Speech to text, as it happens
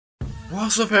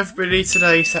What's up everybody,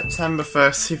 today September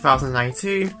 1st,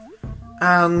 2019,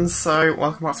 and so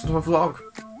welcome back to another vlog.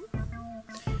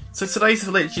 So today's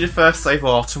literally the first day of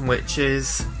autumn, which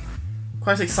is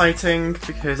quite exciting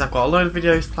because I've got a load of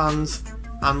videos planned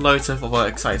and loads of other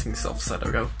exciting stuff, so there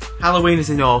we go. Halloween is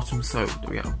in the autumn, so there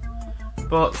we go.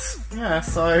 But yeah,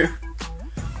 so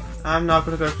I'm now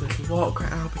going to go for a little walk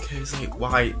right now because like,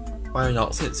 why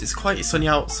not? Since it's quite sunny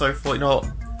out, so I thought, you know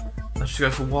what, let's just go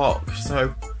for a walk.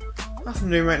 So that's what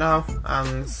I'm doing right now,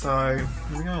 and so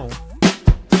here we go.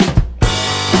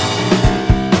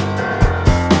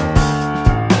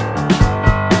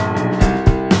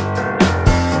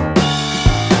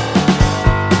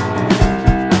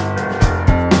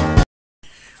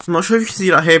 I'm not sure if you can see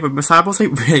that here, but my sidewall's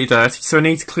like really dirty, so I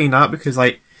need to clean that because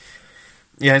like,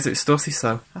 yeah, it's dusty,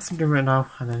 so that's what I'm doing right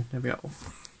now, and then there we go.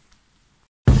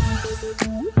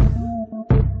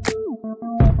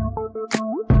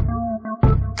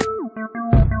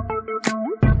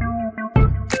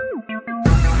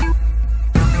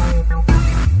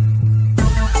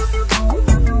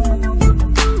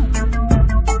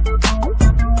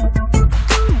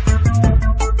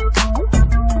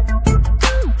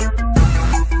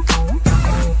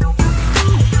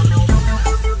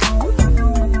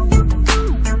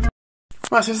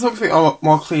 Right, so this looks a bit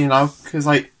more clean now, because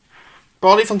like,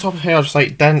 bodies on top of here are just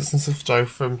like dents and stuff though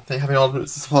from having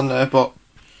ornaments and stuff on there, but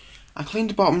I cleaned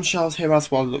the bottom shelves here as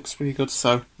well, it looks pretty good,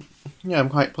 so yeah, I'm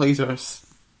quite pleased with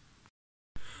this.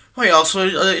 Right, y'all, so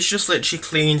it's just literally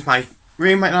cleaned my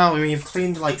room right now. I mean, I've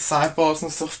cleaned like sideboards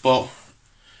and stuff, but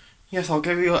yes, I'll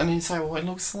give you an insight of what it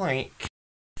looks like.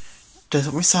 This is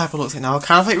what my sideboard looks like now. I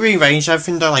kind of like rearranged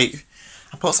everything though, like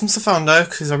I put some stuff on there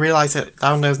because I realised that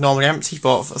down there is normally empty,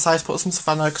 but I decided to put some stuff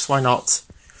on there because why not?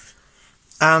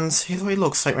 And here's what it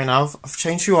looks like right now. I've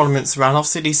changed a few ornaments around.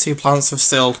 Obviously these two plants are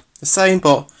still the same,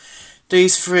 but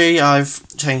these three I've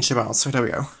changed around, so there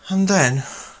we go. And then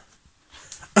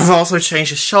I've also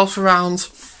changed the shelf around,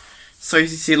 so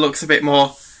as you see it looks a bit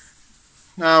more,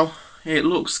 now it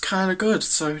looks kind of good,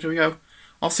 so there we go.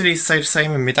 Obviously these stay the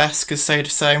same and my desk has stayed the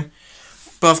same.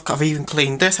 But I've even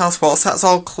cleaned this house, well, so that's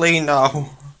all clean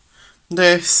now.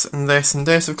 This and this and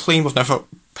this are clean, but never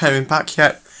pairing back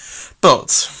yet.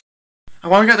 But I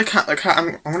want to get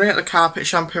I'm gonna get the carpet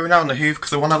shampoo now and the hoover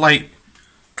because I want to like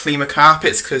clean my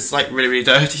carpets because it's like really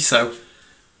dirty. So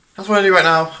that's what I do right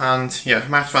now. And yeah,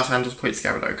 my first hand just put it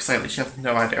together though because I literally have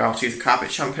no idea how to use a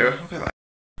carpet shampoo. Okay,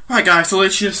 right guys, so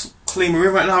literally just clean my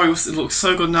room right now. It looks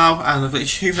so good now, and I've literally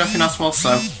hoovered everything as well.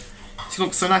 So it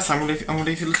looks so nice. I'm gonna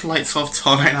leave a little light sort of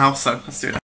tour right now, so let's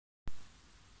do that.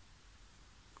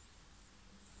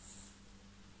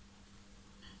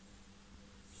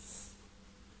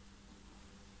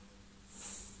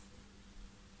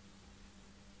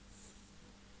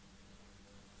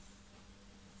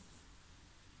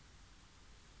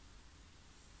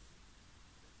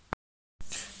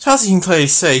 So as you can clearly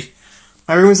see,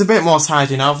 my room is a bit more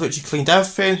tidy now. I've literally cleaned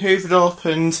everything, hoovered up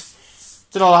and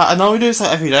did all that. I know we do this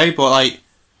like every day, but like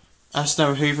I just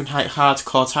never hoovered like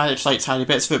hardcore tidy, just like tiny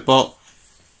bits of it, but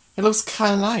it looks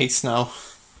kinda nice now.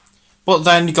 But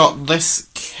then you got this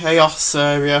chaos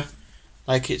area.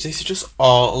 Like this is just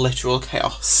all literal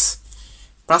chaos.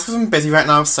 But that's because I'm busy right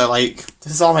now, so like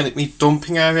this is all my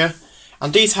dumping area.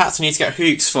 And these hats I need to get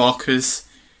hooks for because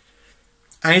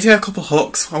I need to get a couple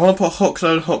hooks. I want to put a hook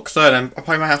there and a hook there, and I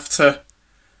probably might have to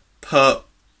put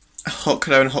a hook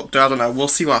there and a hook there, I don't know, we'll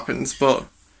see what happens, but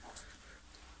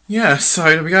yeah, so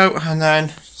there we go, and then,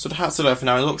 so the hats are there for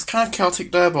now. It looks kind of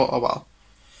chaotic there, but oh well.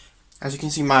 As you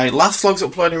can see, my last vlog's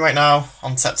uploading right now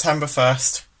on September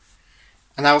 1st,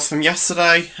 and that was from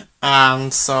yesterday,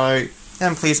 and so, yeah,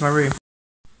 I'm pleased with my room.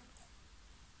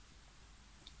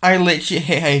 I literally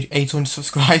hit 800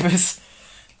 subscribers.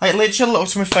 I literally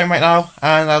looked at my phone right now,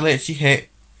 and I literally hit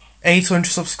 800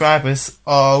 subscribers.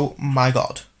 Oh my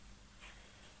god.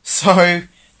 So,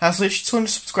 that's literally 200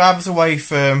 subscribers away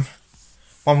from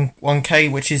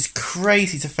 1k, which is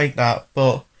crazy to think that,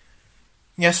 but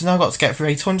yes, now I've got to get through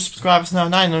 800 subscribers now,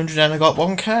 900, and I got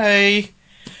 1k.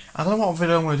 I don't know what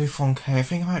video I'm going to do for 1k, I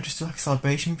think I might just do like a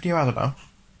celebration video, I don't know.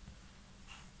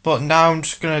 But now I'm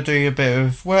just going to do a bit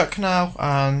of work now,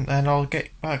 and then I'll get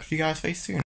back to you guys very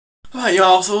soon. Right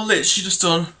y'all, so literally just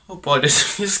done, oh boy,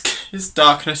 this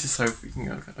darkness is so freaking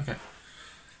good, okay.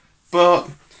 But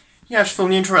yeah, just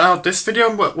filming the intro right now. This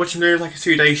video, which I'm doing like a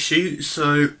 2-day shoot,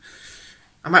 so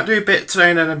I might do a bit today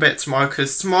and then a bit tomorrow,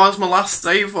 because tomorrow's my last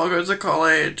day before I go to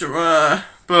college,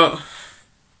 but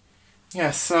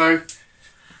yeah, so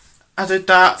I did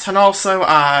that, and also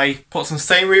I put some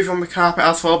stain remover on my carpet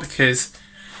as well, because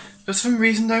for some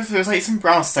reason though, there was like some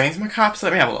brown stains on my carpet, so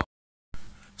let me have a look.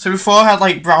 So before I had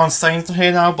like brown stains in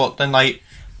here now, but then like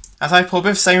as I put a bit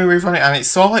of stain remover on it, and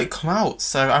it's sort of like come out,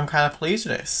 so I'm kind of pleased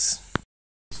with this.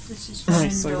 This is for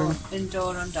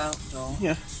indoor and outdoor.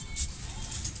 Yeah. I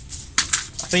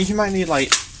think you might need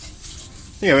like,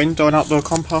 indoor and outdoor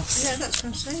compost. Yeah, that's what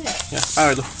I'm saying. Yeah, I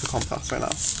would look for compost right now.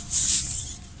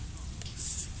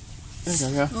 There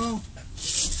you go, yeah. Oh.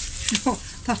 No,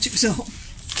 thought it was up.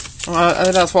 Well, I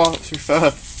think that's what I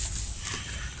prefer.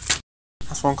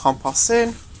 That's one compost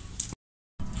in.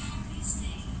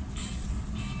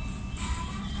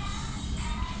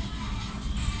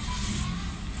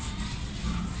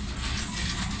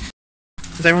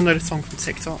 Does anyone know this song from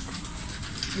TikTok?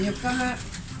 You've got it.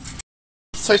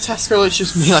 So Tesco is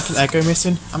just me like an Eggo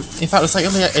missing. In fact, there's like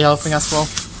only a yellow thing as well.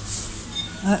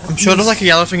 I'm sure there's like a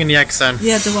yellow thing in the eggs then.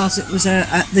 Yeah, there was. It was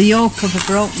the yolk of a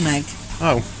broken egg.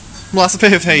 Oh. Well, that's a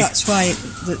bit of hate. That's why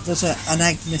there's an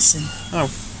egg missing. Oh.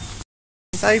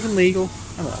 Is that even legal?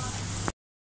 I don't know.